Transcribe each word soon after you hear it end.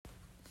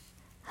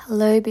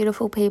Hello,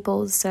 beautiful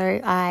people.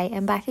 So I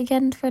am back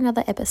again for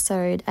another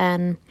episode,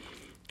 and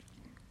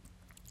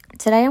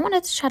today I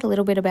wanted to chat a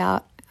little bit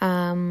about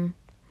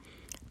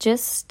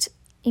just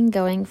in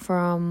going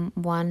from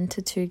 1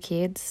 to 2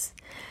 kids,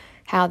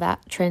 how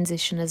that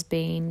transition has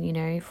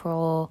been,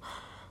 for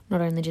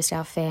not only just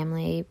our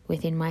family,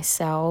 within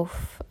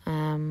myself,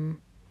 and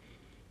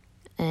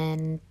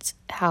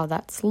how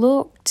that's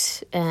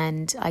looked,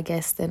 and I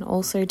guess then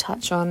also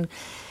touch on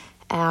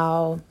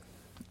our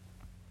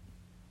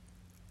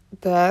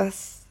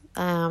birth,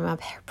 our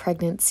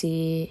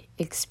pregnancy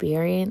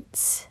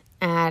experience,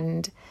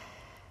 and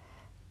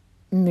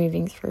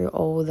moving through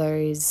all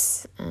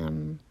those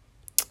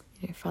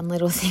fun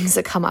little things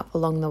that come up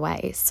along the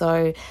way.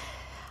 So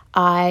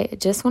I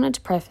just wanted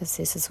to preface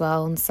this as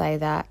well and say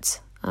that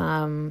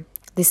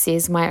this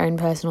is my own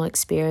personal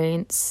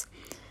experience.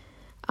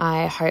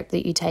 I hope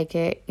that you take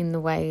it in the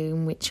way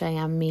in which I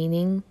am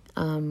meaning.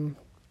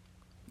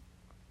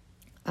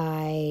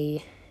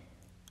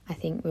 I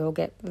think we'll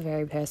get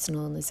very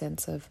personal in the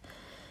sense of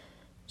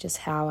just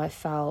how I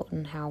felt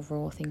and how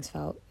raw things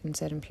felt in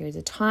certain periods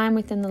of time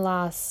within the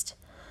last,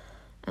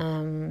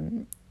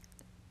 15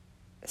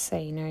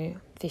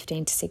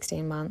 to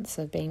 16 months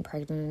of being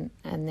pregnant,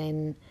 and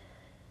then,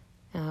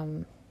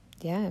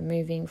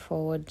 moving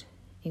forward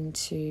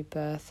into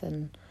birth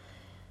and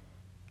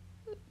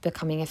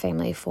becoming a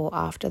family for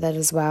after that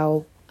as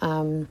well.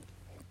 I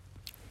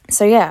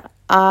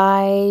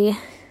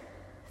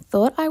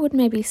thought I would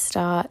maybe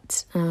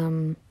start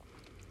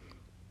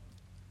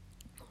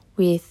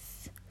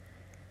with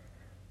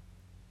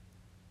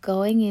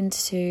going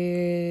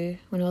into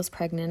when I was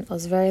pregnant. I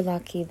was very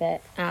lucky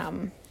that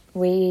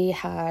we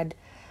had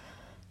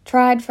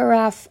tried for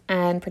RAF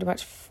and pretty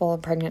much fallen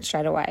pregnant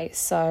straight away.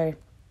 So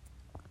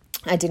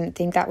I didn't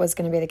think that was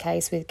going to be the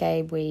case with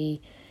Gabe.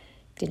 We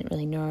didn't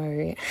really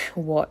know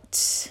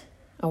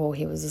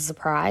he was a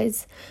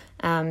surprise.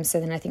 So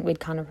then I think we'd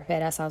kind of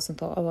prepared ourselves and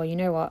thought, you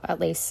know what, at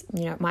least,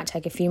 it might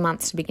take a few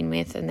months to begin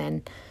with, and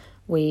then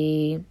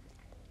we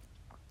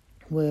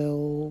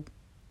will,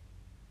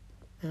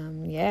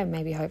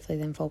 maybe hopefully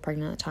then fall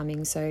pregnant at the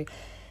timing. So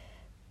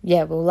we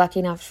were lucky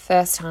enough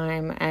first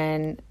time,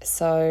 and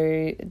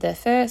so the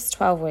first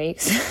 12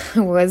 weeks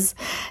was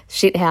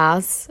shit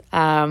house.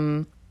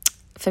 For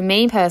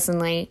me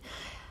personally,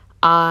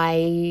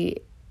 I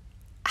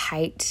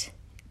hate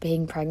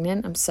being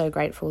pregnant. I'm so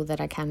grateful that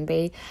I can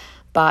be,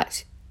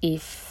 but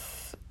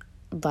if,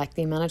 like,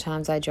 the amount of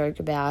times I joke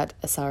about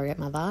a surrogate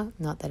mother,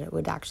 not that it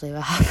would actually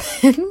ever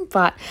happen,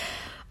 but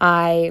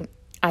I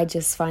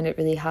just find it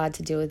really hard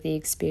to deal with the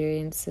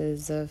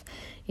experiences of,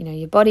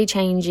 your body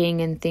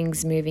changing and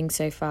things moving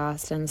so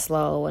fast and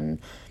slow,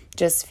 and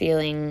just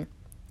feeling,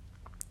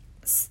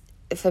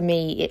 for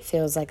me, it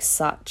feels like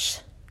such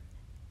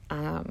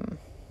an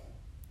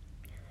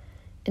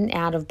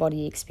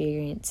out-of-body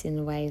experience in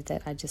a way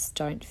that I just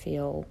don't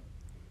feel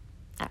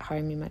at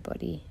home in my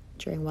body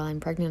while I'm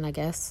pregnant, I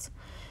guess.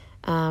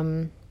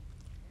 So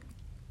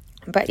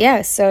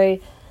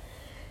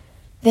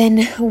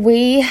then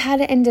we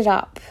had ended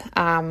up,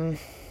 I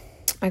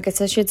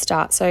guess I should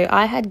start. So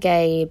I had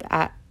Gabe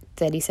at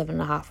 37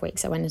 and a half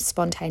weeks. I went into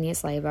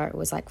spontaneous labour. It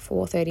was like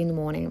 4:30 in the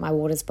morning. My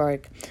waters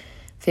broke. A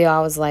few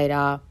hours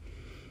later,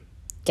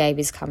 Gabe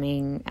is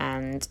coming,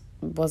 and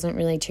wasn't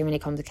really too many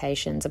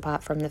complications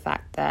apart from the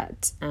fact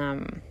that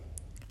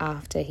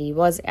after he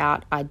was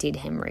out, I did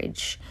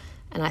hemorrhage,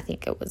 and I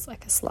think it was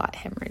like a slight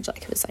hemorrhage,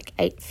 like it was like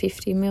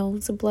 850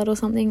 mils of blood or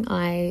something.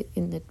 I,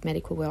 in the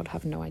medical world,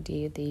 have no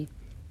idea the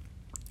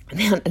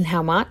amount and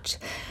how much,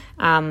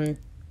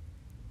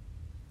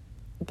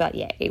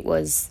 it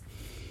was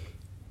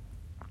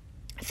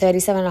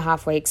 37 and a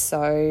half weeks.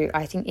 So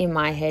I think in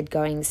my head,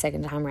 going the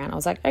second time around, I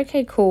was like,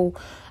 okay, cool.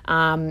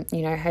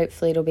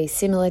 Hopefully it'll be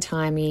similar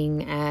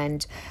timing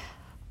and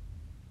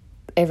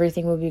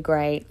everything will be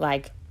great.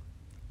 Like,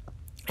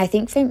 I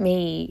think for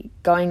me,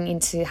 going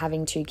into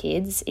having 2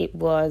 kids, it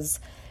was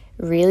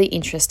really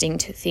interesting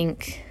to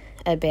think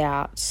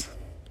about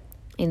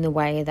in the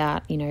way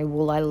that,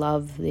 will I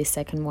love this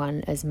second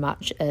one as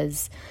much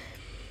as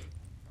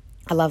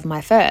I love my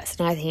first?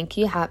 And I think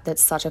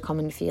that's such a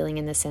common feeling,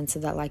 in the sense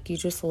of that, like, you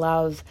just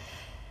love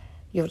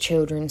your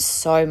children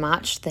so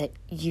much that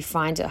you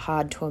find it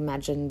hard to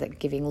imagine that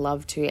giving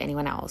love to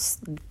anyone else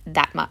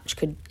that much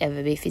could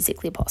ever be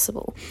physically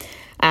possible.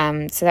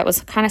 So that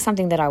was kind of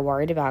something that I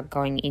worried about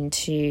going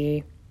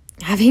into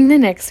having the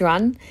next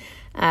one.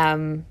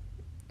 So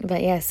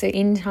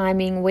in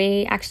timing,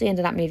 we actually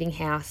ended up moving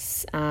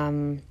house.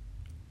 I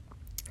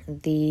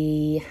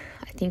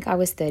think I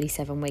was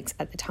 37 weeks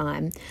at the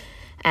time,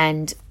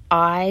 and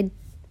I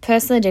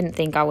personally didn't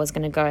think I was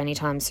going to go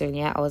anytime soon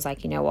yet. I was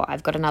like, you know what,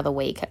 I've got another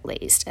week at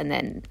least, and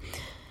then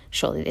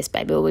surely this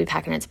baby will be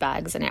packing its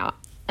bags and out.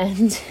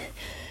 And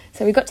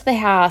so we got to the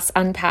house,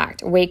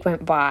 unpacked, a week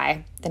went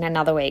by, then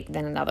another week,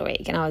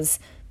 and I was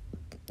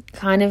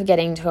kind of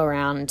getting to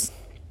around,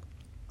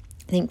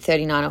 I think,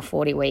 39 or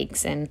 40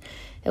 weeks, and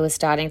it was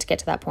starting to get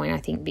to that point, I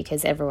think,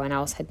 because everyone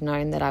else had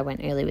known that I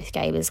went early with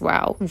Gabe as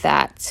well,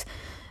 that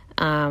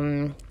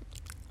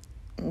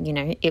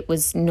it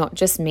was not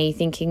just me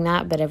thinking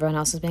that, but everyone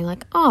else was being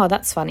like, oh,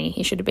 that's funny,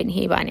 he should have been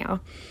here by now.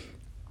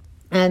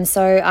 And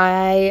so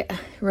I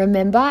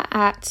remember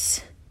I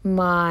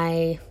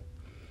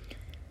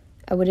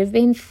would have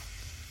been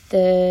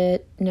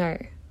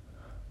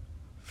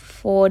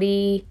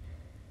 40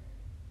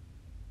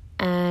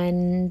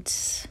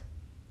 and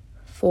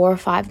 4 or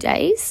 5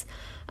 days.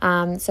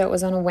 So it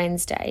was on a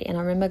Wednesday, and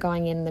I remember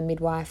going in, the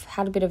midwife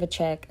had a bit of a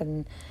check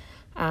and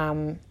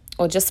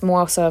or just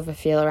more sort of a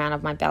feel around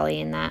of my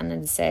belly and that, and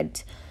it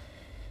said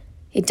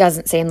it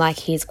doesn't seem like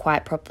he's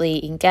quite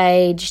properly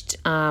engaged,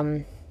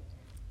 that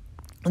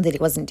he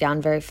wasn't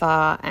down very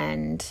far.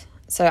 And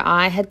so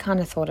I had kind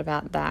of thought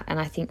about that, and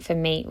I think for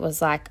me it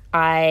was like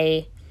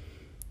I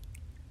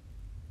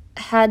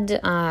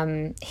had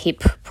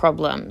hip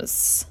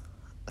problems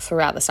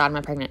throughout the start of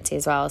my pregnancy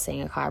as well,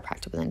 seeing a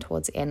chiropractor, but then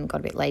towards the end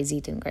got a bit lazy,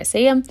 didn't go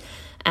see him,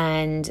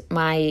 and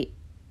my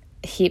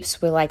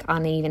hips were like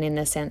uneven in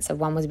the sense of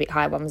one was a bit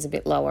high, one was a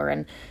bit lower.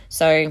 And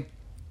so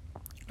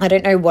I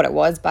don't know what it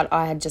was, but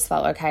I had just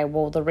felt, okay,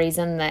 well, the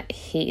reason that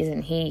he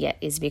isn't here yet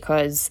is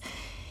because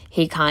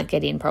he can't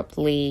get in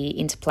properly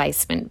into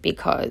placement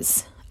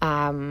because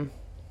I'd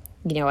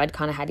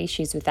kind of had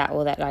issues with that,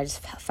 or that I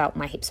just felt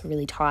my hips were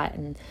really tight,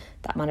 and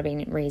that might have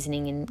been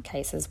reasoning in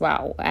case as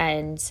well.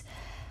 And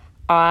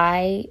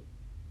I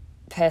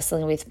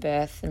personally, with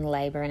birth and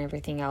labour and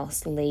everything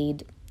else,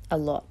 lead a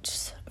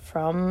lot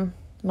from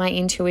my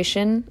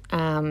intuition.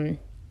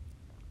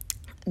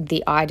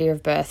 The idea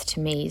of birth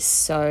to me is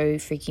so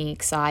freaking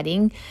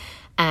exciting,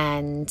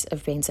 and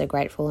I've been so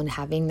grateful in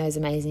having those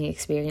amazing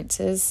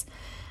experiences.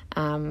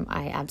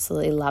 I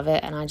absolutely love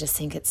it, and I just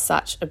think it's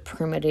such a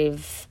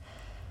primitive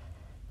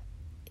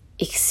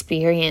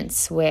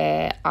experience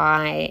where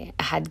I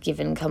had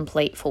given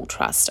complete full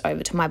trust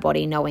over to my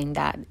body, knowing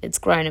that it's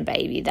grown a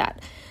baby,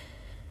 that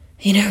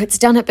it's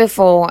done it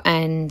before.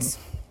 And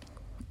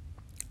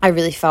I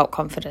really felt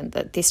confident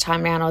that this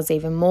time around I was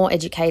even more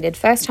educated.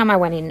 First time I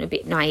went in a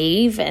bit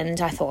naive, and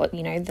I thought,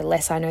 the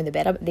less I know the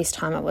better. But this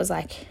time it was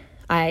like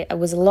I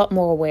was a lot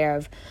more aware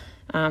of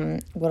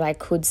what I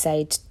could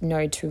say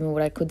no to and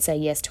what I could say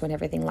yes to and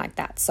everything like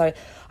that. So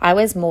I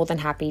was more than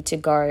happy to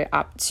go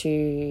up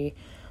to,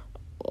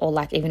 or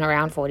like even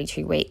around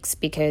 42 weeks,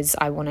 because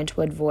I wanted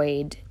to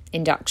avoid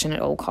induction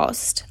at all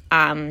cost.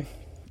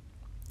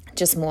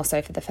 Just more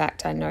so for the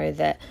fact I know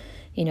that,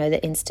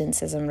 the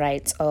instances and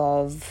rates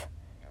of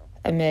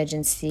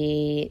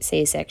emergency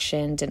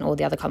C-sections and all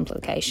the other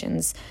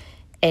complications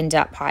end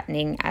up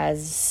heightening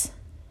as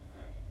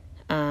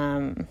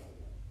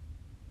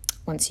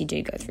once you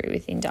do go through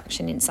with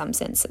induction in some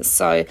senses.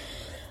 So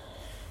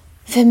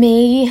for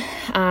me,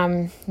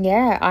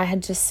 I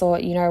had just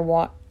thought,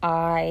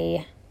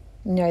 I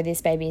know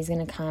this baby is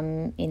going to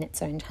come in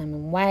its own time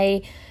and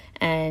way.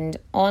 And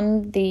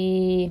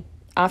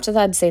after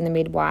I'd seen the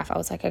midwife, I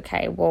was like,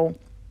 okay, well,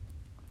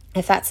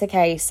 if that's the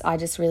case, I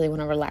just really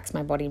want to relax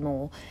my body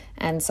more.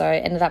 And so I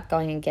ended up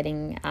going and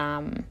getting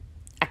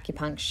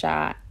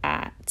acupuncture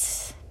at,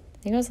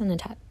 I think it was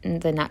in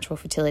the Natural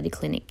Fertility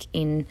Clinic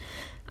in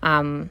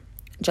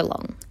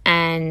Geelong.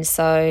 And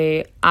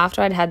so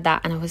after I'd had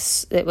that, and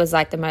it was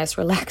like the most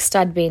relaxed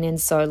I'd been in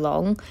so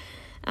long.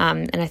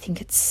 And I think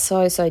it's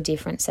so, so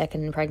different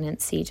second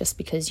pregnancy, just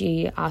because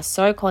you are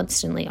so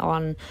constantly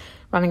on,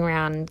 running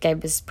around.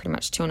 Gabe was pretty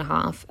much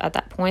 2.5 at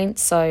that point.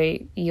 So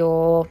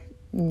you're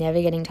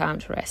never getting time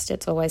to rest.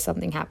 It's always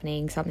something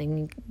happening,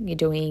 something you're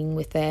doing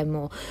with them,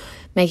 or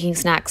making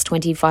snacks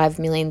 25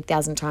 million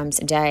thousand times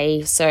a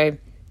day. So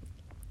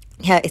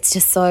yeah, it's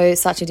just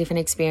such a different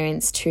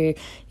experience to,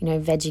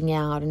 vegging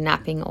out and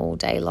napping all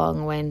day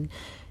long when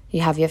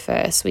you have your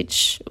first,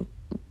 which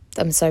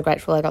I'm so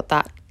grateful I got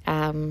that.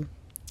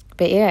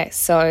 But yeah,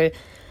 so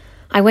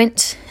I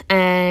went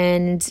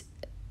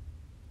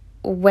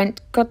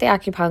got the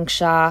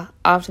acupuncture.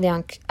 After the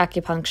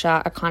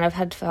acupuncture, I kind of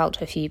had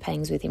felt a few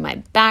pangs within my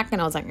back, and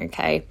I was like,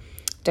 okay,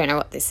 don't know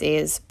what this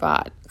is,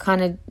 but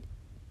kind of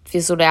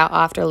fizzled out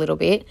after a little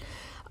bit.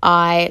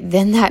 I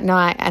then that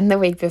night and the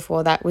week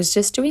before that was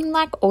just doing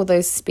like all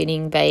those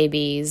spinning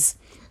babies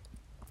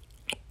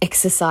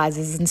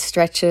exercises and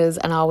stretches,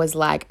 and I was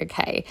like,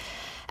 okay.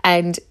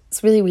 And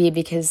it's really weird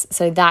because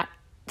so that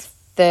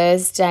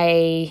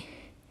Thursday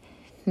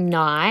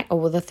night,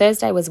 the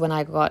Thursday was when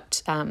I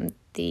got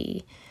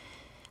the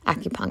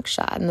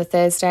acupuncture, and the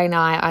Thursday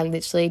night I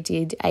literally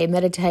did a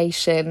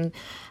meditation,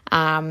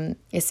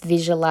 just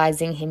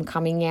visualizing him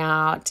coming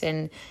out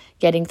and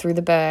getting through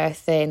the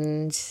birth,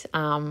 and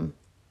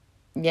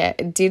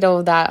did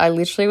all that. I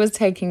literally was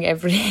taking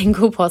every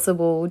angle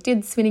possible,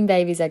 did spinning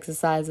babies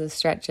exercises,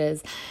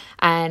 stretches,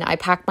 and I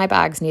packed my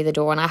bags near the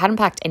door. And I hadn't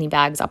packed any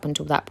bags up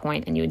until that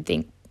point, and you would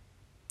think,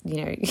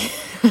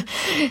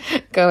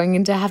 going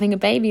into having a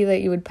baby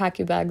that you would pack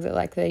your bags at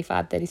like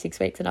 35, 36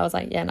 weeks. And I was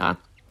like, yeah, nah.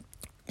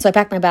 So I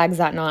packed my bags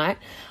that night.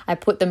 I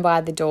put them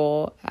by the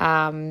door,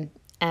 and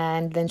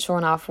then sure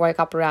enough, woke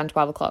up around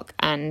 12 o'clock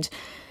and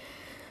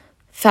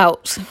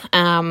felt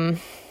a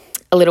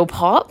little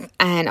pop,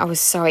 and I was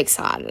so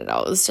excited.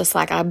 I was just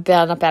like, I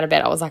got up out of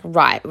bed. I was like,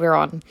 right, we're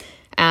on.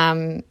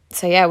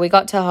 So yeah, we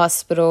got to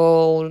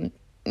hospital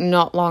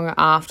not long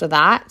after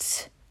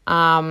that.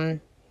 And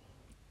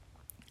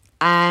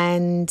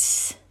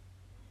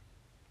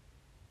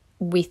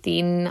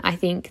within, I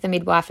think the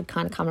midwife had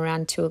kind of come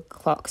around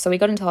 2:00. So we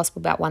got into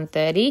hospital about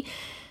 1:30.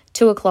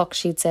 2:00,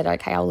 she'd said,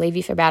 okay, I'll leave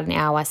you for about an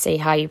hour, see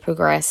how you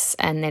progress.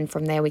 And then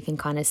from there, we can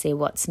kind of see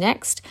what's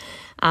next.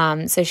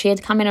 So she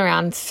had come in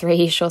around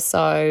 3-ish or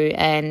so,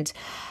 and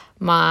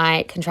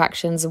my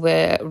contractions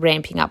were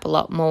ramping up a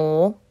lot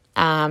more.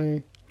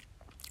 My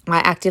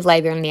active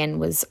labour in the end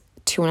was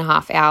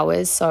 2.5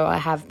 hours. So I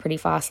have pretty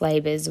fast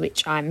labours,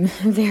 which I'm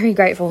very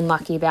grateful and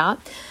lucky about.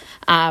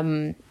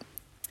 And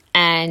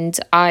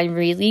I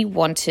really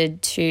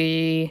wanted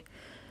to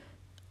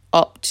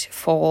opt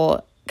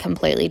for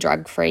completely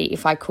drug-free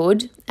if I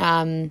could.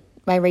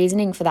 My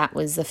reasoning for that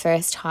was the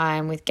first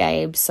time with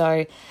Gabe.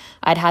 So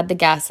I'd had the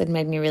gas that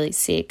made me really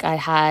sick. I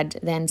had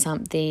then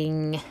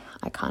something,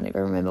 I can't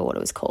even remember what it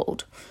was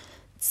called.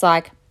 It's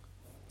like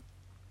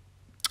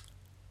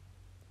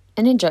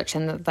an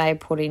injection that they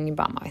put in your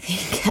bum, I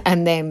think.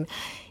 And then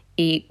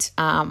it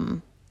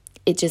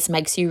just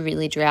makes you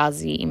really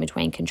drowsy in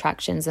between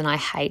contractions. And I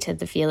hated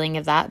the feeling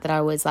of that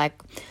I was like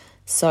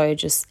so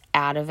just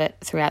out of it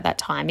throughout that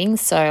timing.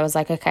 So I was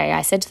like, okay,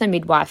 I said to the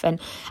midwife,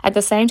 and at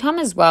the same time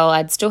as well,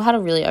 I'd still had a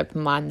really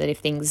open mind that if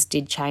things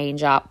did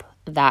change up,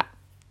 that,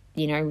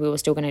 you know, we were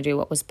still going to do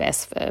what was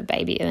best for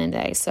baby at the end of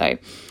the day. So,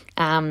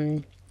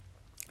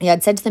 yeah,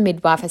 I'd said to the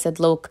midwife, I said,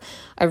 look,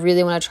 I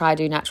really want to try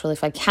to do natural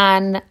if I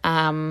can.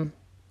 And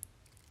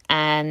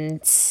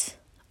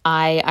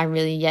I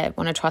really,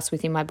 want to trust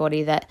within my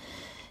body that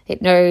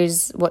it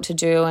knows what to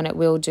do and it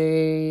will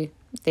do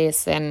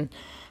this. And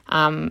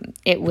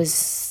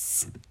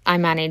I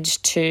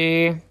managed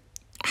to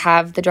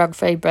have the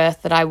drug-free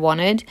birth that I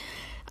wanted.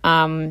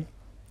 I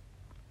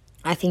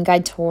think I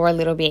tore a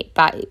little bit,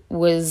 but it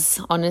was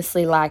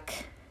honestly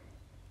like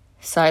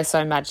so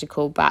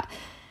magical. But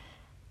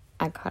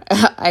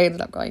I ended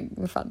up going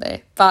in front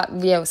there. But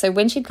yeah, so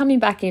when she'd coming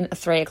back in at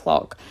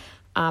 3:00,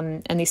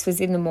 and this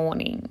was in the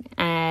morning,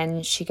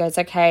 and she goes,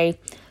 okay,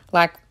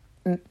 like,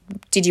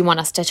 did you want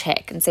us to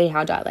check and see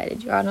how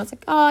dilated you are? And I was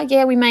like, oh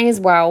yeah, we may as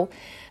well.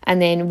 And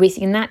then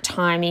within that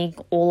timing,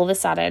 all of a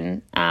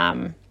sudden,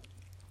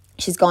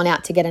 she's gone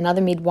out to get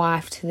another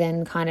midwife to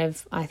then kind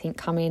of, I think,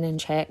 come in and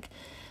check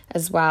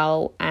as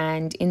well.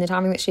 And in the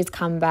timing that she's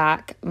come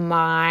back,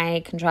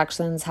 my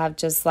contractions have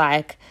just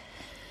like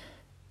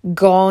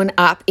gone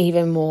up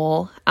even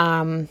more,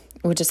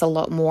 were just a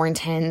lot more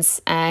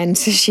intense. And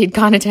she'd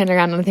kind of turned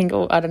around and I think,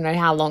 I don't know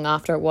how long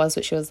after it was,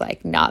 but she was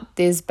like, nah,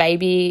 this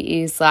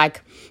baby is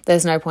like,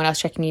 there's no point us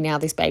checking you now,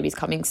 this baby's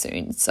coming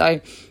soon. So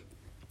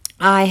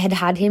I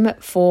had him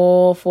at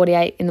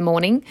 4:48 in the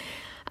morning.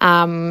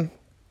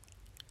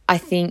 I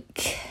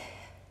think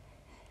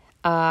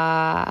it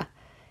was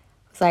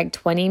like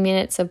 20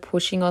 minutes of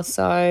pushing or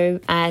so,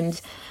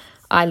 and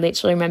I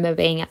literally remember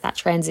being at that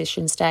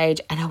transition stage,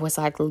 and I was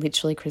like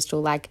literally,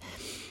 Crystal, like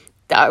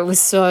I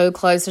was so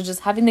close to just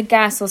having the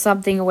gas or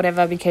something or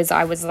whatever, because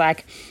I was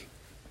like,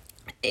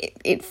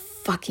 it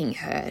fucking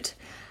hurt.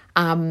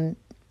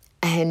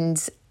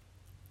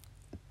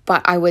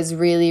 But I was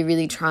really,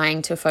 really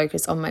trying to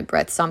focus on my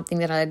breath, something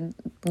that I'd,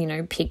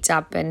 picked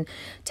up, and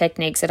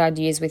techniques that I'd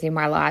used within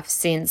my life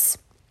since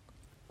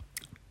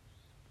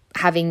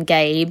having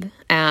Gabe,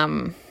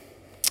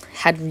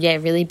 had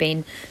really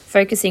been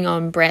focusing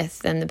on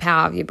breath and the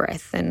power of your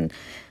breath and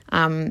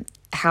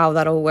how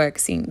that all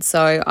works in.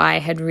 So I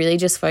had really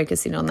just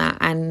focused in on that.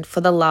 And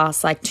for the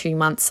last 2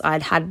 months,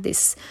 I'd had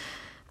this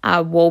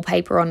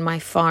wallpaper on my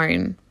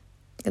phone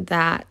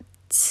that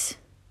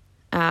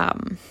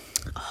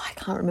I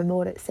can't remember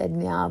what it said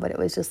now, but it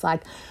was just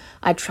like,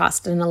 I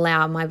trust and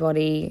allow my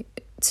body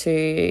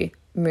to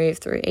move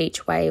through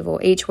each wave, or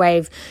each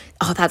wave.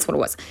 Oh, that's what it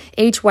was.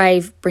 Each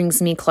wave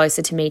brings me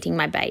closer to meeting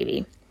my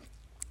baby.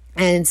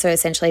 And so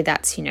essentially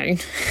that's,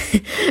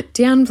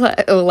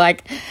 downplay, or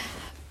like,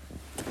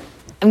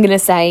 I'm going to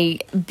say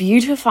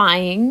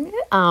beautifying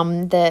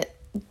that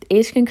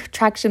each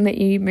contraction that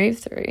you move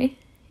through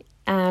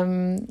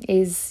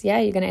is,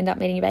 you're going to end up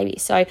meeting your baby.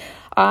 So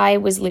I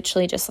was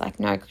literally just like,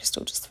 no,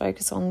 Crystal, just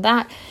focus on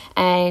that.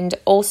 And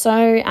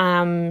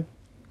also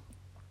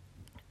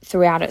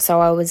throughout it, so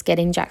I was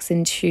getting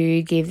Jackson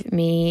to give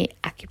me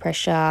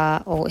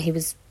acupressure, or he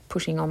was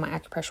pushing on my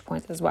acupressure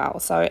points as well.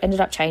 So it ended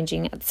up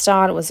changing. At the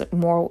start, it was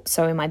more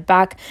so in my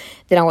back.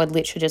 Then I would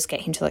literally just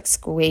get him to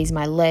squeeze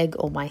my leg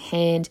or my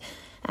hand,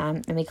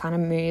 and we kind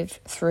of moved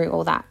through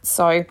all that.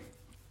 So it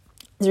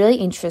was really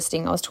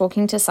interesting. I was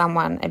talking to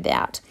someone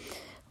about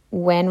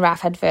when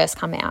Raf had first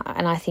come out,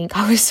 and I think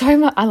I was so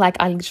much, I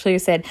literally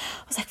said, I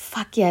was like,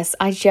 fuck yes,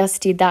 I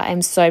just did that.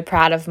 I'm so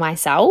proud of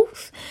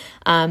myself.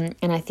 And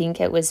I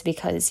think it was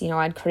because,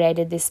 I'd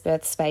created this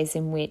birth space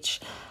in which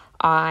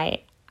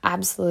it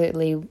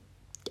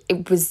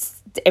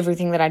was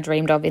everything that I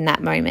dreamed of in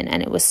that moment,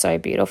 and it was so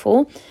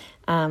beautiful.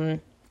 I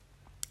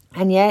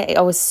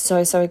was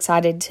so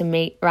excited to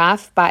meet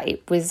Raf, but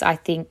it was, I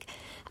think,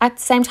 at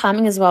the same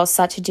timing as well,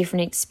 such a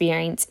different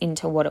experience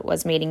into what it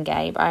was meeting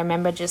Gabe. I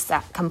remember just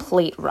that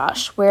complete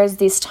rush. Whereas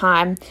this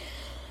time,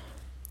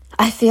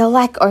 I feel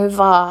like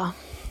over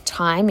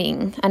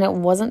timing, and it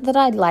wasn't that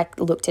I like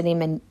looked at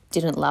him and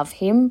didn't love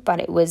him, but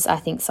it was, I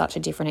think, such a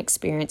different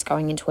experience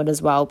going into it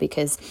as well,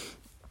 because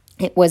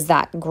it was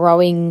that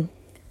growing,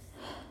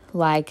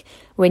 like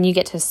when you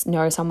get to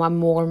know someone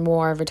more and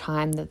more over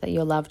time, that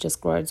your love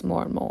just grows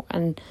more and more.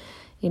 And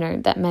you know,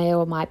 that may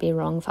or might be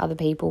wrong for other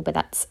people, but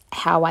that's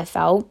how I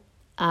felt.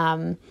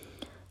 And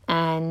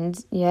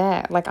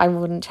yeah, like I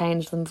wouldn't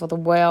change them for the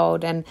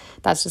world. And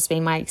that's just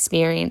been my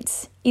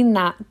experience in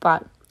that.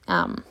 But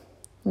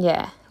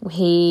yeah,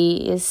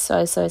 he is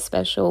so, so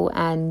special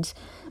and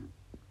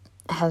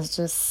has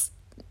just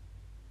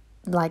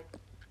like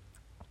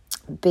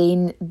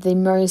been the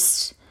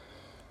most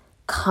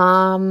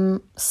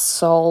calm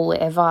soul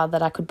ever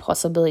that I could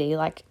possibly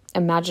like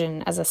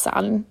imagine as a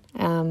son.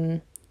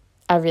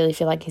 I really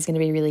feel like he's going to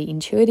be really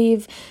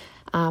intuitive.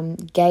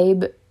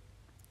 Gabe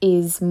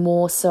is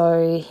more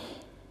so,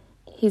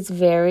 he's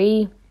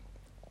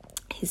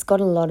got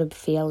a lot of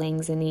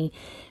feelings, and he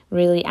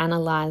really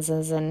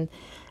analyzes and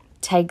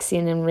takes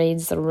in and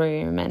reads the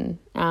room. And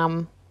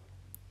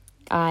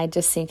I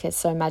just think it's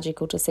so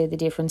magical to see the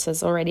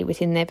differences already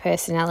within their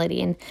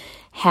personality and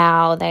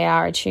how they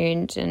are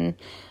attuned. And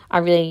I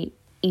really,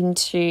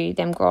 into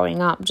them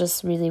growing up,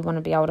 just really want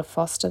to be able to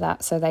foster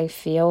that so they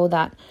feel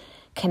that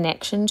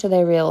connection to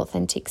their real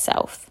authentic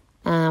self.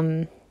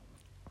 And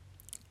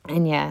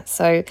yeah,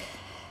 so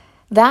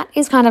that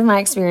is kind of my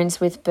experience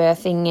with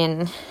birthing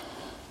and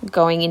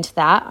going into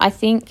that. I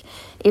think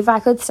if I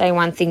could say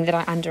one thing that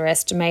I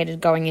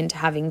underestimated going into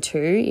having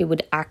two, it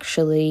would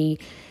actually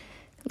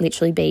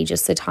literally be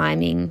just the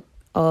timing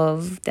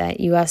of that.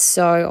 You are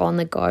so on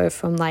the go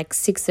from like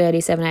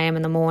 6:30, 7 a.m.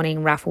 in the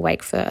morning, Raph will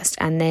wake first,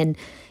 and then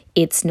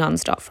it's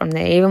nonstop from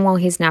there. Even while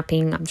he's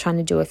napping, I'm trying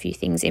to do a few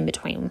things in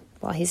between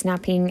while he's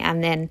napping,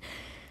 and then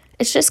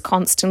it's just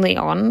constantly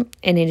on,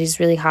 and it is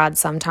really hard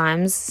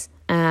sometimes.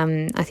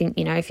 I think,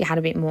 you know, if you had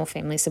a bit more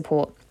family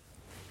support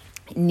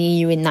near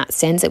you in that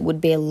sense, it would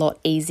be a lot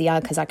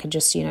easier, because I could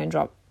just, you know,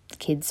 drop the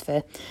kids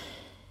for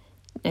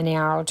an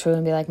hour or two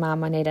and be like,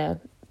 Mum, I need to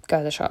go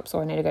to the shops,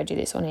 or I need to go do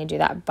this, or I need to do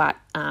that. But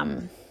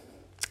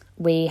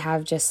we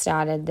have just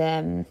started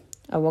them,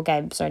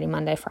 Gabe's already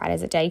Monday,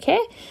 Fridays at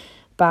daycare.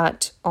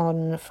 But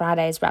on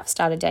Fridays, Raph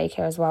started daycare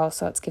as well.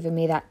 So it's given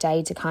me that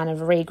day to kind of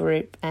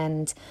regroup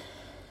and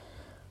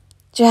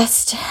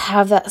just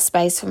have that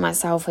space for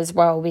myself as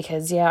well.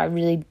 Because, yeah, I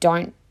really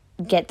don't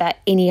get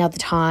that any other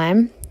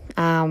time.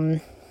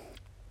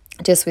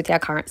 Just with our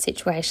current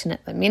situation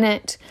at the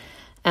minute,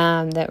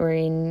 that we're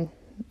in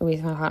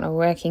with my partner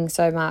working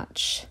so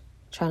much,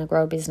 trying to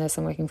grow a business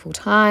and working full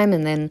time.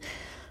 And then,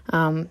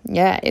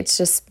 yeah, it's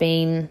just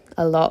been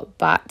a lot.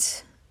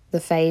 But the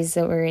phase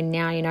that we're in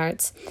now, you know,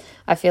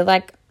 I feel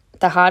like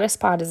the hardest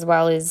part as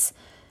well is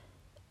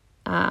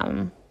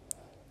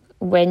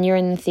when you're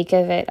in the thick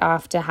of it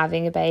after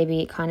having a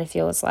baby, it kind of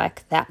feels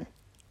like that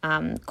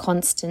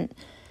constant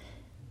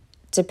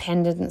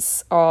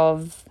dependence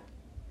of,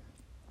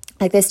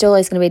 like, they're still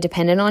always going to be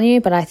dependent on you,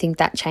 but I think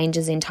that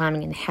changes in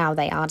timing and how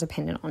they are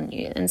dependent on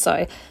you. And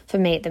so for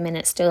me at the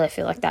minute still, I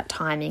feel like that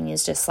timing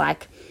is just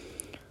like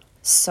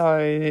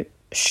so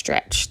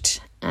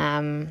stretched.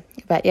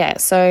 But yeah,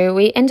 so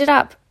we ended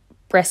up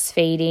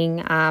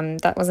breastfeeding.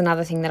 That was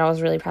another thing that I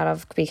was really proud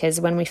of, because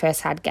when we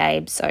first had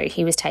Gabe, so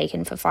he was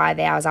taken for 5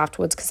 hours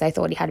afterwards because they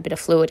thought he had a bit of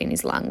fluid in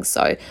his lungs.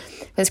 So it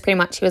was pretty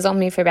much, he was on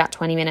me for about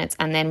 20 minutes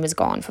and then was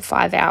gone for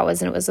 5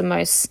 hours. And it was the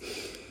most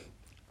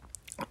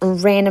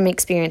random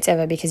experience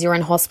ever, because you're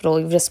in hospital,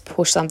 you've just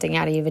pushed something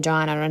out of your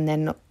vagina, and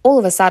then all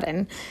of a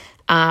sudden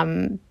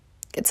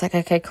it's like,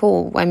 okay,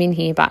 cool, I'm in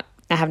here, but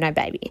I have no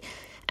baby.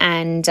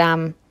 And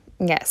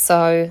yeah,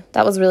 so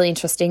that was really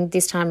interesting.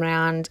 This time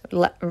around,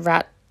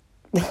 Raph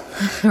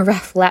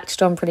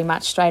latched on pretty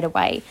much straight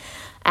away,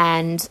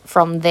 and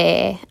from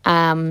there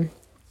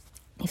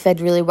he fed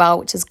really well,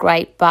 which is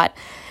great. But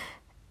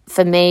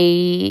for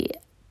me,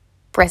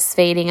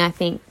 breastfeeding, I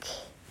think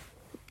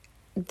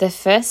the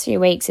first few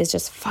weeks is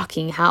just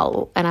fucking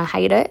hell, and I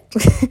hate it.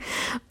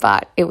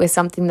 But it was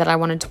something that I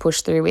wanted to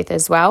push through with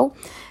as well.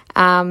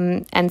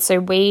 And so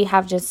we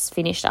have just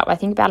finished up, I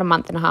think about a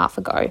month and a half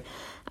ago,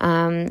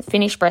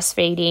 finished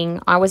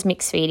breastfeeding. I was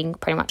mixed feeding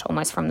pretty much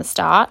almost from the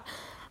start.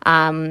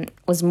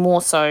 Was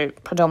more so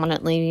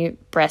predominantly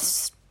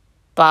breast,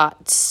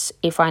 but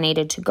if I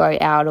needed to go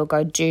out or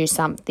go do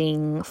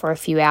something for a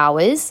few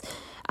hours,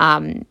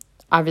 I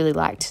really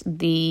liked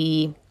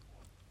the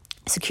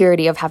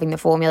security of having the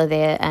formula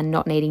there and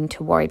not needing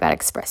to worry about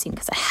expressing,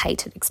 because I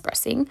hated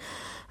expressing.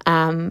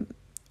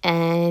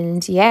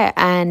 And yeah,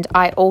 and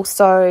I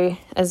also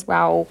as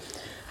well,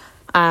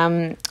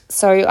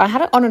 so I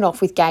had it on and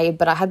off with Gabe,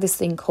 but I had this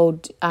thing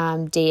called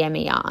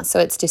D-MER. So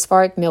it's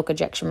dysphoric milk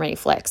ejection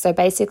reflex. So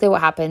basically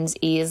what happens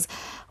is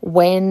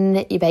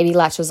when your baby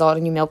latches on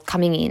and your milk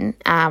coming in,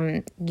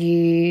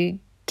 you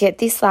get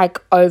this like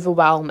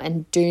overwhelm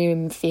and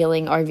doom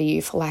feeling over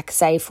you for like,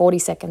 say, 40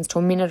 seconds to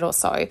a minute or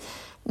so,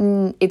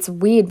 it's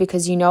weird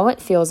because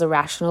it feels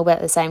irrational, but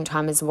at the same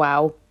time as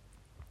well,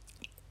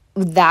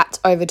 that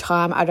over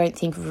time, I don't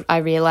think I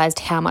realised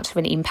how much of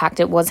an impact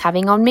it was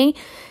having on me.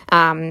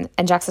 And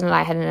Jackson and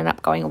I had ended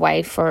up going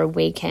away for a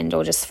weekend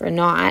or just for a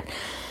night.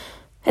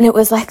 And it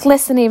was like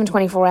less than even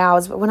 24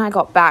 hours. But when I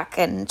got back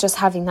and just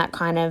having that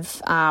kind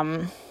of,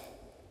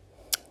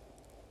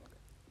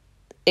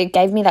 it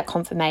gave me that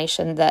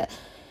confirmation that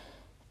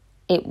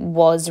it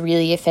was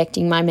really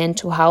affecting my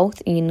mental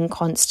health in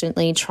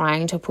constantly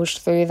trying to push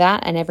through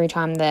that. And every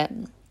time that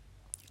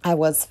I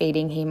was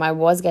feeding him, I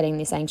was getting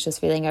this anxious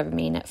feeling over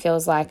me, and it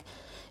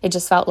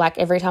just felt like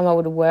every time I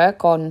would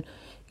work on,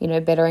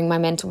 bettering my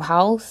mental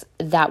health,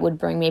 that would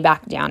bring me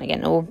back down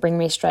again, or bring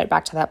me straight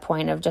back to that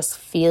point of just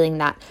feeling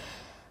that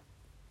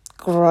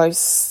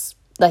gross,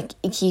 like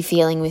icky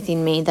feeling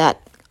within me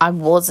that I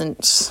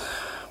wasn't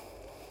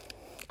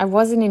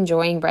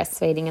enjoying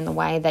breastfeeding in the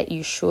way that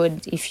you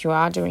should if you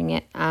are doing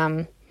it.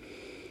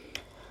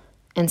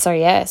 And so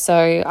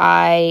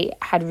I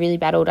had really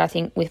battled, I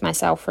think, with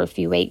myself for a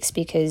few weeks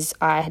because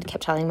I had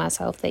kept telling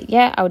myself that,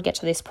 I would get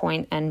to this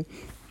point and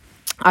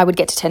I would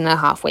get to 10 and a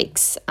half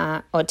weeks,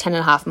 or 10 and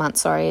a half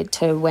months,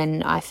 to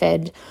when I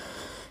fed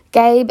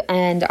Gabe,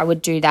 and I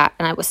would do that.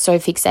 And I was so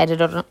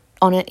fixated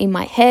on it in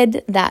my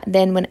head that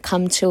then when it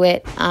come to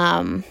it,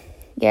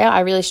 I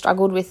really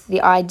struggled with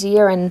the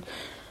idea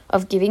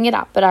of giving it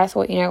up. But I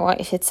thought,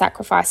 if it's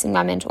sacrificing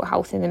my mental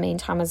health in the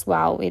meantime as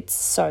well, it's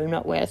so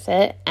not worth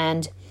it.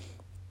 And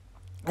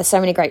there's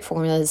so many great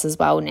formulas as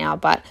well now,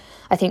 but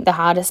I think the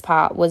hardest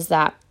part was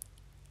that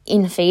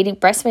in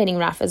breastfeeding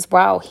Raph as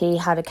well, he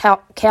had a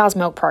cow's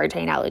milk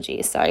protein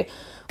allergy,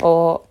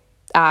 or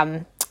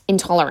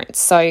intolerance.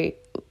 So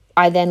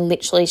I then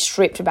literally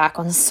stripped back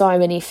on so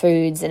many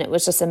foods, and it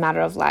was just a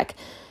matter of like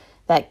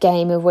that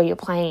game of where you're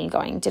playing,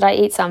 going, did I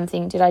eat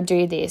something? Did I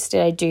do this?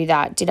 Did I do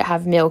that? Did it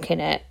have milk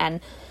in it?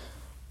 And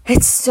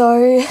it's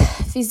so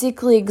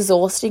physically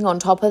exhausting on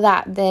top of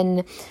that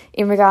then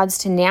in regards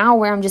to now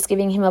where I'm just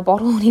giving him a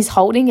bottle and he's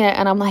holding it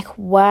and I'm like,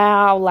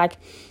 wow, like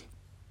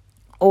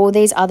all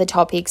these other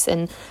topics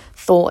and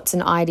thoughts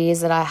and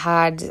ideas that I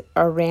had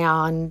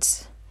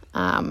around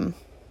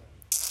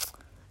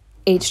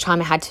each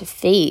time I had to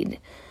feed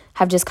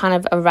have just kind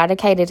of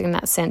eradicated in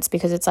that sense,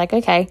 because it's like,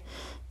 okay,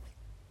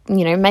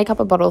 make up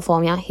a bottle of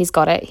formula, he's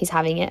got it, he's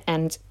having it,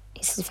 and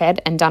he's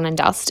fed and done and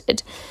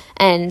dusted.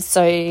 And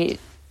so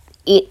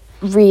it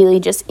really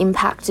just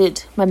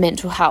impacted my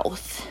mental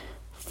health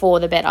for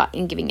the better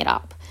in giving it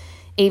up,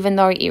 even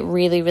though it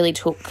really, really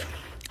took,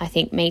 I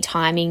think, me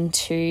timing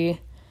to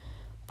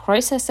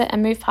process it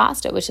and move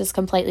past it, which is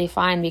completely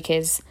fine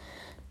because,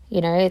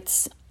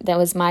 that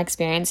was my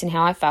experience and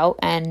how I felt,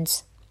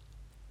 and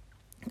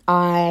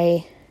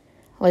I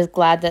was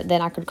glad that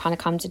then I could kind of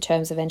come to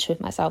terms eventually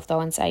with myself though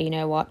and say, you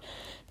know what,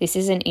 this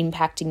isn't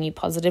impacting you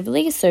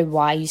positively, so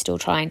why are you still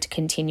trying to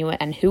continue it,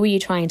 and who are you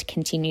trying to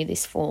continue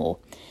this for?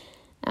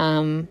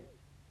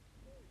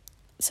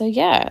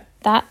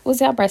 That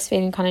was our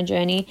breastfeeding kind of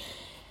journey.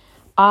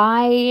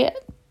 I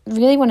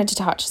really wanted to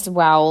touch as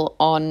well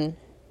on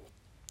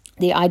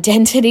the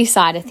identity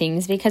side of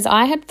things, because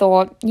I had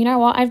thought, you know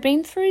what, I've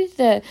been through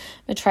the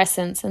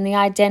matrescence and the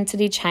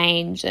identity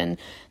change and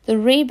the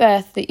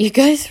rebirth that you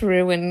go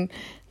through, and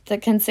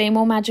that can seem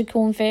all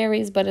magical and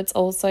fairies, but it's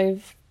also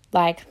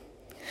like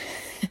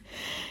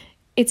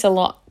it's a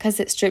lot because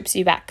it strips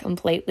you back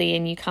completely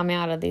and you come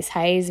out of this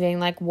haze being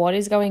like, what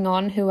is going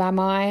on? Who am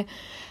I?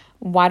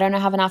 Why don't I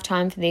have enough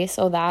time for this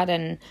or that?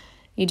 And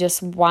you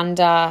just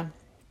wonder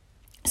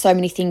so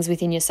many things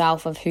within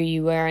yourself of who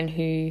you were and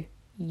who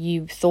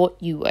you thought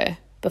you were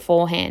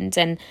beforehand.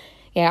 And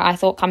I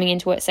thought coming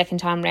into it second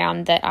time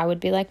round that I would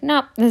be like,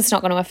 no, it's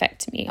not going to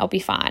affect me. I'll be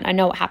fine. I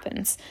know what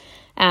happens.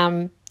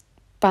 But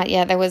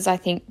there was, I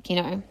think,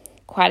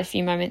 quite a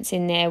few moments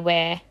in there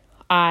where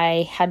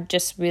I had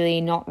just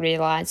really not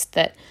realised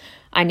that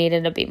I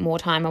needed a bit more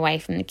time away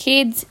from the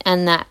kids,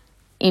 and that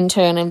in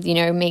turn of,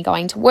 me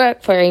going to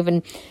work for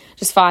even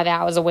just 5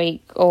 hours a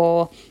week,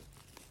 or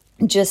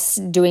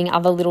just doing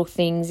other little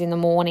things in the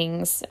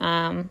mornings.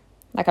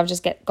 Like I've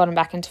just gotten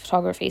back into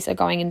photography, so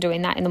going and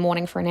doing that in the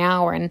morning for an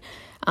hour, and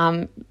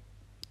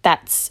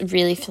that's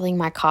really filling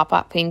my cup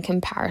up in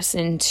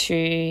comparison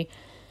to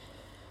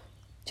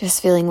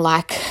just feeling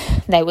like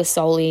they were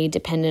solely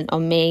dependent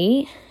on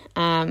me.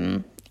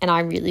 And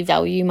I really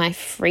value my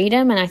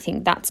freedom, and I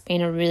think that's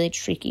been a really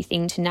tricky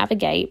thing to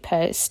navigate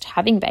post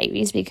having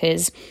babies,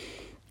 because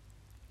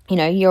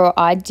your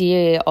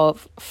idea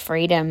of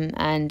freedom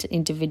and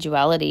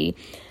individuality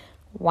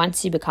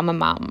once you become a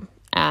mum,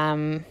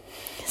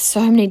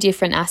 so many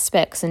different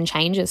aspects and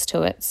changes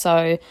to it.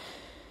 So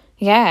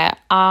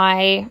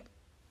I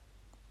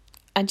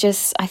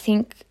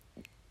think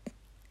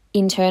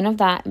in turn of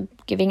that,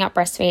 giving up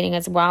breastfeeding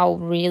as well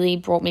really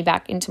brought me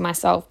back into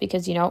myself,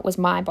 because it was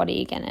my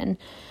body again, and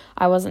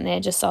I wasn't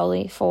there just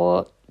solely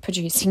for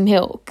producing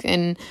milk.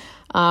 And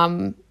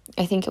I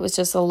think it was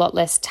just a lot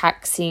less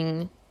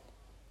taxing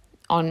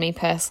on me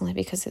personally,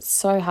 because it's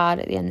so hard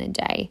at the end of the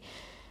day.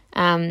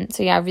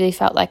 So yeah, I really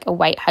felt like a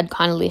weight had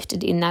kind of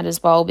lifted in that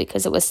as well,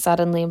 because it was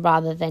suddenly,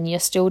 rather than you're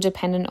still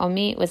dependent on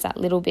me, it was that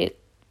little bit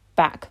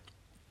back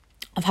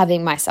of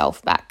having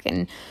myself back,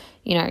 and,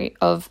 you know,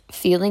 of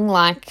feeling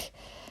like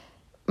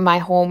my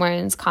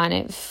hormones kind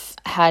of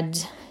had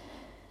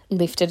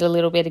lifted a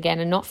little bit again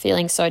and not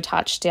feeling so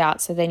touched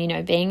out. So then, you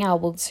know, being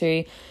able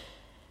to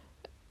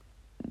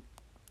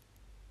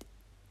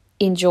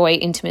enjoy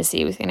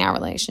intimacy within our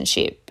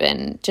relationship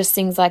and just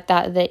things like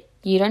that that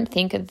you don't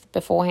think of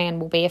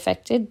beforehand will be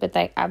affected, but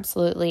they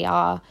absolutely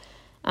are.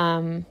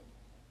 And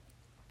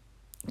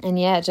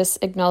yeah, just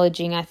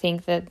acknowledging, I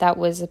think that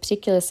was a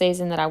particular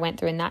season that I went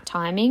through in that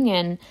timing,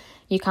 and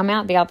you come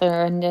out the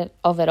other end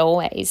of it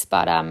always,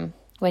 but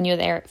when you're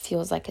there, it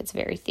feels like it's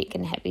very thick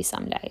and heavy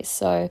some days.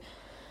 So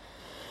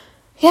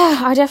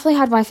yeah, I definitely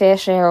had my fair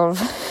share of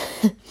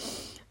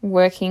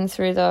working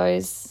through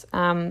those,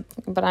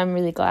 but I'm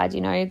really glad,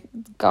 you know,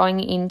 going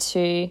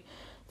into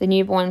the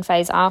newborn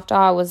phase after,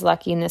 I was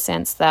lucky in the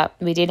sense that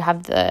we did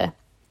have the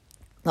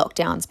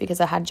lockdowns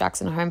because I had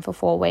Jackson home for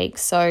 4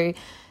 weeks. So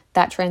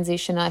that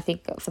transition, I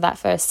think, for that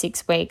first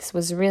 6 weeks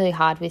was really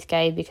hard with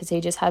Gabe, because he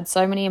just had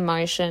so many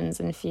emotions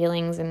and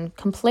feelings, and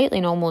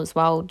completely normal as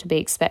well, to be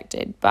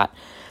expected. But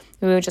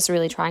we were just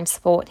really trying to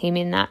support him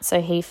in that,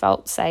 so he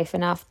felt safe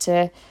enough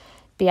to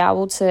be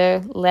able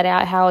to let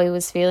out how he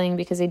was feeling,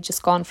 because he'd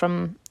just gone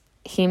from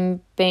him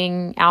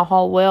being our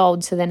whole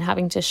world to then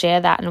having to share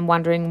that and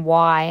wondering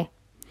why,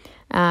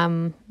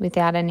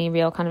 without any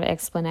real kind of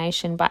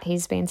explanation. But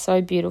he's been so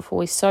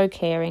beautiful. He's so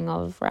caring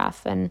of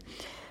Raph,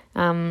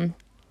 and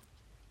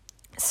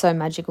so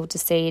magical to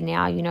see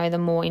now. You know, the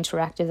more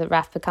interactive that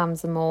Raph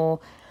becomes, the more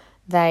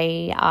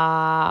they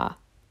are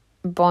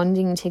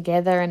bonding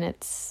together, and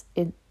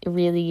it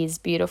really is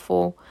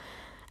beautiful.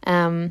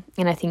 And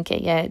I think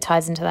it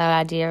ties into that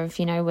idea of,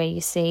 you know, where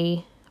you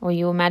see or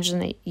you imagine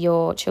that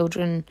your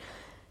children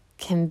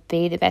can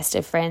be the best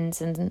of friends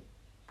and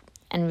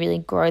really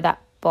grow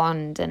that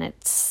bond, and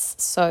it's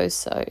so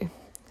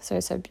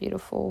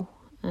beautiful.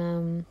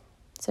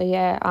 So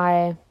yeah,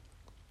 I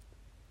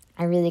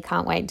really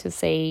can't wait to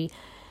see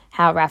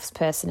how Raph's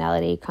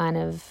personality kind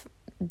of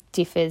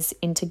differs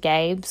into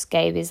Gabe's.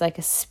 Gabe is like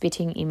a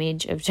spitting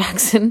image of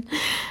Jackson,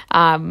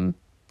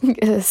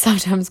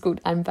 sometimes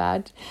good and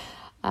bad.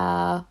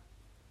 But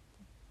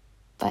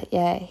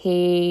yeah,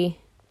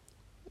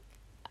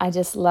 I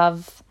just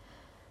love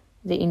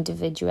the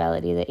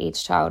individuality that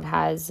each child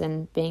has,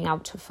 and being able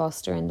to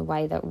foster in the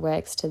way that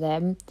works to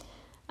them.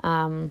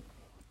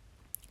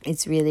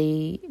 It's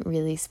really,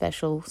 really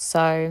special.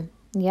 So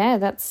yeah,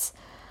 that's,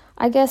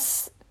 I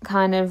guess,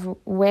 kind of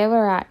where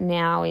we're at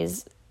now.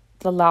 Is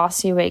the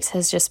last few weeks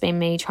has just been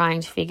me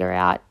trying to figure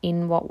out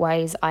in what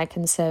ways I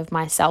can serve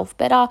myself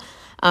better.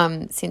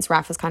 Since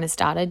Raph has kind of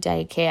started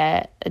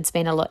daycare, it's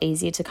been a lot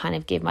easier to kind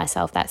of give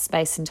myself that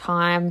space and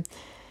time.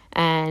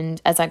 And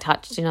as I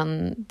touched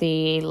on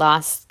the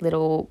last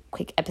little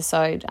quick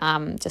episode,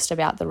 just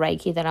about the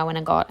Reiki that I went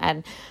and got,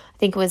 and I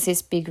think it was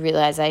this big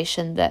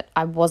realization that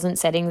I wasn't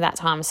setting that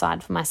time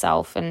aside for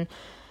myself and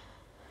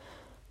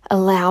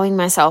allowing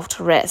myself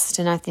to rest.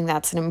 And I think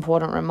that's an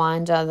important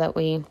reminder that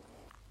we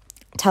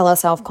tell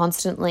ourselves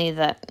constantly,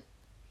 that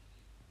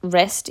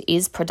rest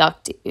is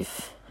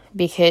productive,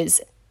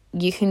 because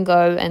you can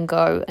go and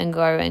go and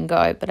go and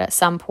go, but at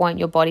some point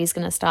your body's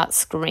going to start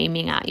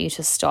screaming at you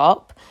to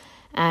stop,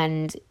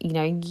 and you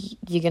know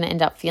you're going to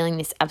end up feeling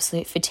this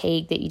absolute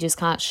fatigue that you just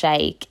can't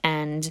shake,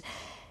 and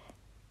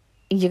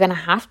you're going to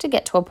have to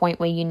get to a point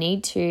where you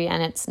need to,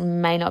 and it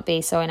may not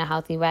be so in a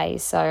healthy way.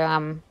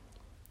 So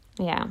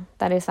yeah,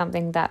 that is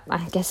something that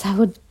I guess I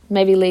would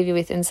maybe leave you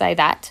with and say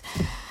that.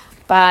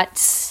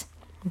 But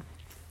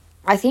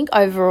I think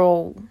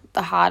overall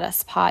the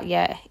hardest part,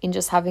 in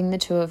just having the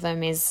two of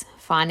them, is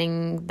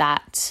finding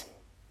that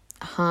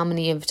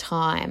harmony of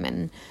time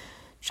and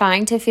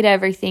trying to fit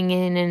everything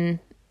in. And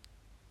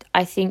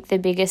I think the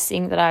biggest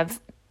thing that I've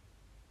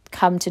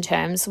come to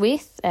terms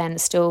with, and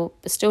still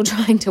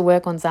trying to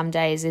work on some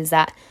days, is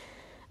that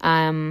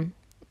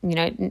you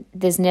know,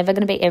 there's never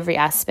going to be every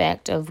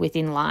aspect of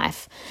within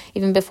life.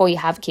 Even before you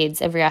have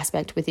kids, every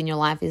aspect within your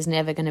life is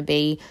never going to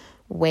be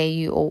where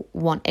you all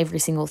want every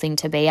single thing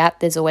to be at.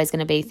 There's always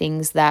going to be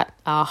things that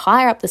are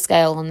higher up the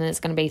scale, and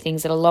there's going to be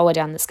things that are lower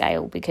down the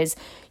scale, because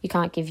you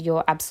can't give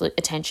your absolute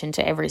attention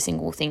to every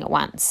single thing at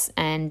once.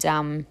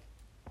 And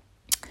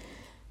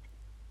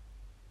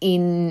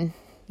in,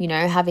 you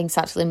know, having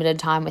such limited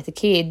time with the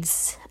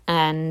kids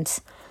and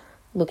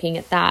looking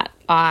at that,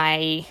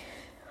 I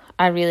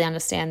really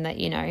understand that,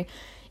 you know,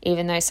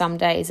 even though some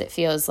days it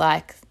feels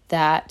like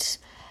that,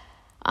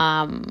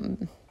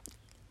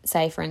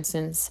 say for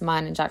instance,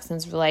 mine and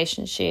Jackson's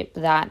relationship,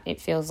 that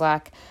it feels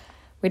like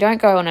we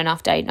don't go on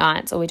enough date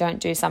nights, or we don't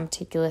do some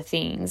particular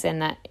things,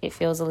 and that it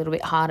feels a little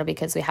bit harder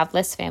because we have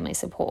less family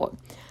support.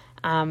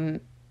 That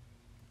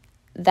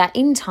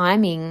in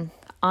timing,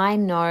 I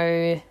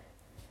know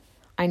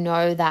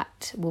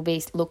that will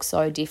look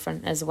so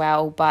different as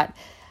well, but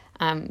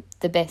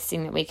the best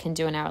thing that we can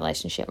do in our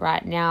relationship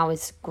right now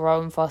is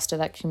grow and foster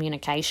that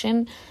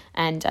communication.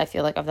 And I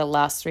feel like over the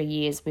last 3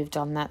 years, we've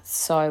done that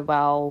so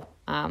well.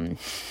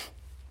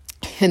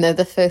 Even though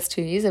the first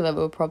 2 years of it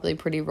were probably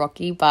pretty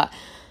rocky, but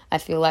I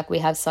feel like we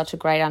have such a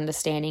great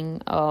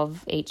understanding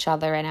of each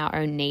other and our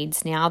own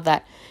needs now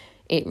that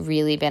it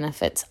really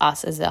benefits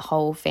us as a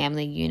whole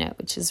family unit,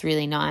 which is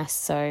really nice.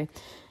 So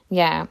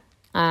yeah,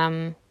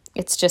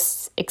 it's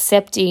just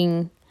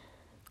accepting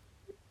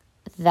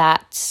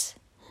that,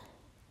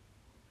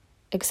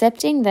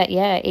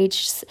 yeah,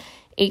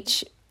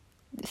 each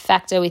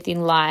factor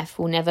within life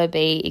will never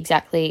be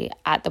exactly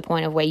at the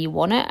point of where you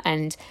want it,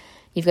 and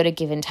you've got to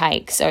give and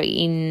take. So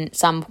in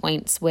some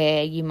points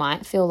where you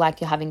might feel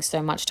like you're having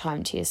so much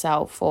time to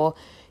yourself, or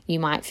you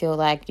might feel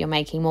like you're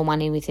making more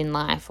money within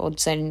life or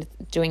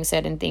doing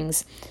certain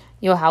things,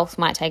 your health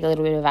might take a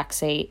little bit of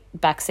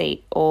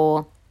backseat,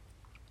 or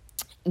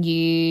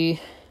you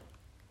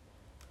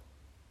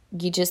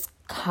just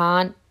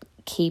can't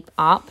keep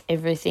up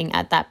everything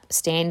at that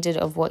standard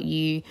of what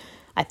I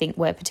think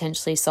we're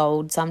potentially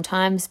sold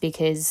sometimes,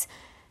 because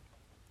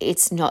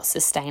it's not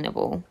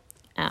sustainable.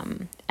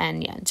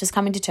 And yeah, just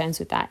coming to terms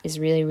with that is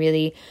really,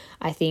 really,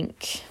 I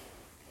think,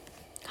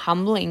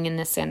 humbling in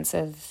the sense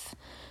of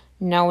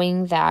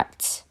knowing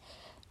that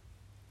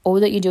all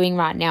that you're doing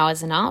right now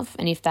is enough.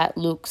 And if that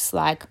looks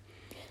like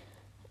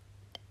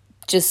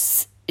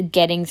just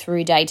getting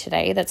through day to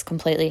day, that's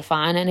completely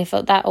fine. And if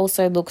that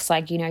also looks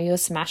like, you're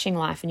smashing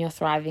life and you're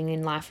thriving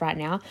in life right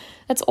now,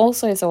 that's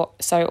also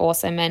so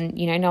awesome. And,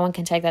 no one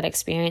can take that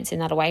experience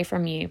and that away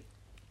from you,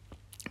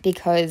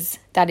 because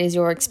that is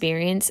your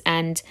experience,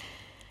 and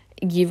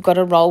you've got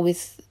to roll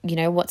with,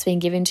 what's been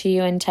given to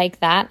you and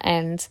take that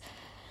and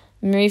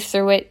move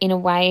through it in a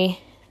way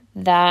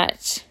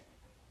that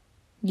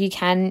you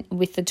can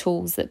with the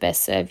tools that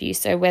best serve you.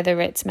 So whether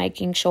it's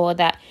making sure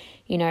that,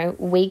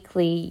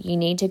 weekly you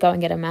need to go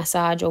and get a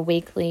massage, or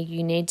weekly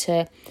you need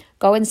to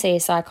go and see a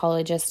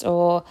psychologist,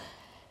 or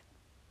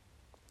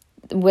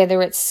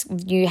whether it's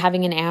you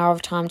having an hour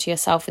of time to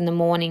yourself in the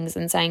mornings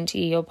and saying to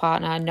your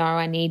partner, no,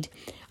 I need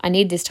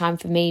this time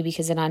for me,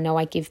 because then I know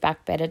I give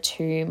back better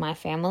to my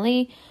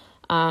family.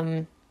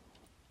 That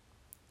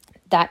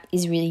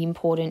is really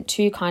important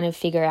to kind of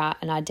figure out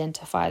and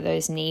identify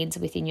those needs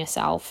within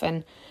yourself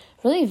and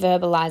really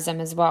verbalize them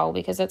as well,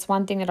 because that's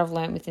one thing that I've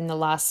learned within the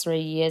last 3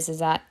 years, is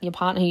that your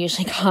partner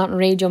usually can't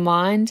read your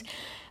mind,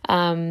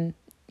 and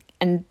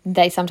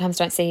they sometimes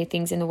don't see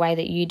things in the way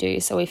that you do.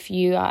 So if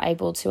you are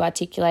able to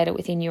articulate it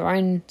within your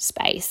own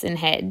space and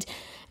head,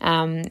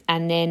 and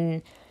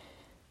then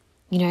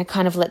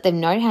kind of let them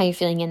know how you're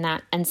feeling in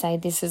that, and say,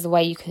 this is the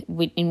way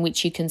in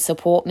which you can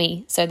support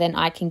me, so then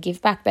I can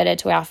give back better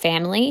to our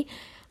family.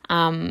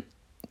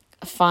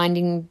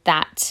 Finding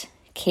that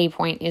key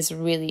point is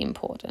really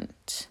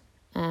important.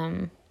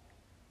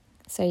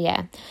 So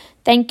yeah,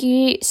 thank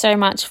you so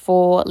much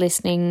for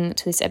listening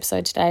to this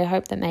episode today. I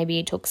hope that maybe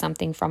you took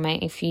something from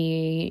it. If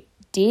you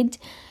did,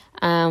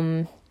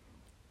 it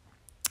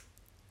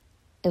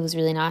was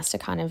really nice to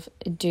kind of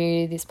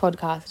do this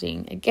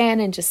podcasting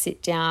again and just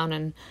sit down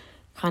and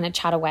kind of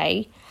chat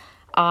away.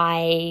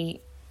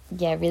 I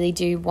really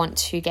do want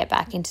to get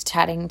back into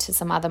chatting to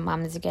some other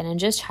mums again and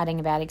just chatting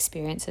about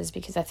experiences,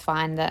 because I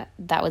find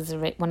that was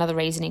one of the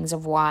reasonings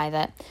of why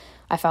that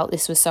I felt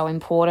this was so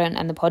important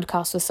and the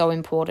podcast was so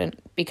important,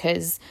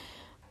 because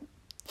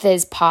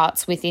there's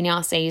parts within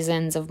our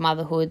seasons of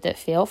motherhood that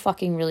feel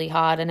fucking really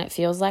hard, and it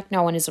feels like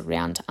no one is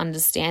around to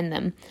understand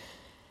them.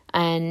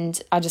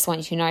 And I just want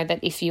you to know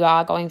that if you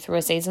are going through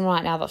a season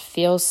right now that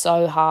feels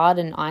so hard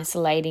and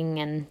isolating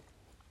and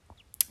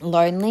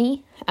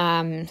lonely,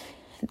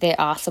 there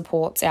are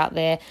supports out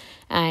there,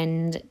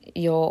 and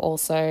you're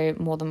also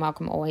more than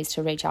welcome always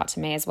to reach out to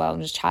me as well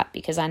and just chat,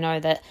 because I know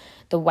that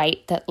the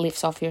weight that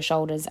lifts off your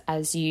shoulders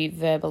as you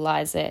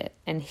verbalize it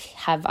and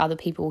have other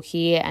people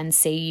hear and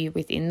see you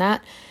within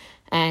that,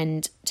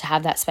 and to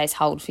have that space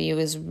hold for you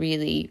is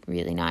really,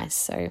 really nice.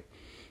 So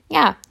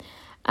yeah,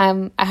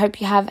 I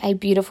hope you have a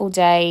beautiful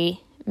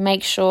day.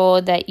 Make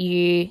sure that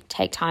you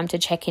take time to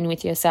check in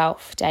with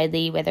yourself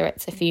daily, whether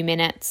it's a few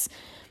minutes,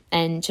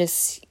 and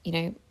just,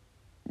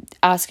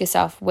 ask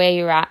yourself where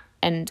you're at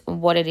and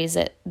what it is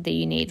that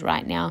you need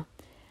right now.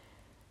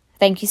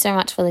 Thank you so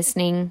much for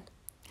listening.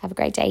 Have a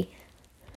great day.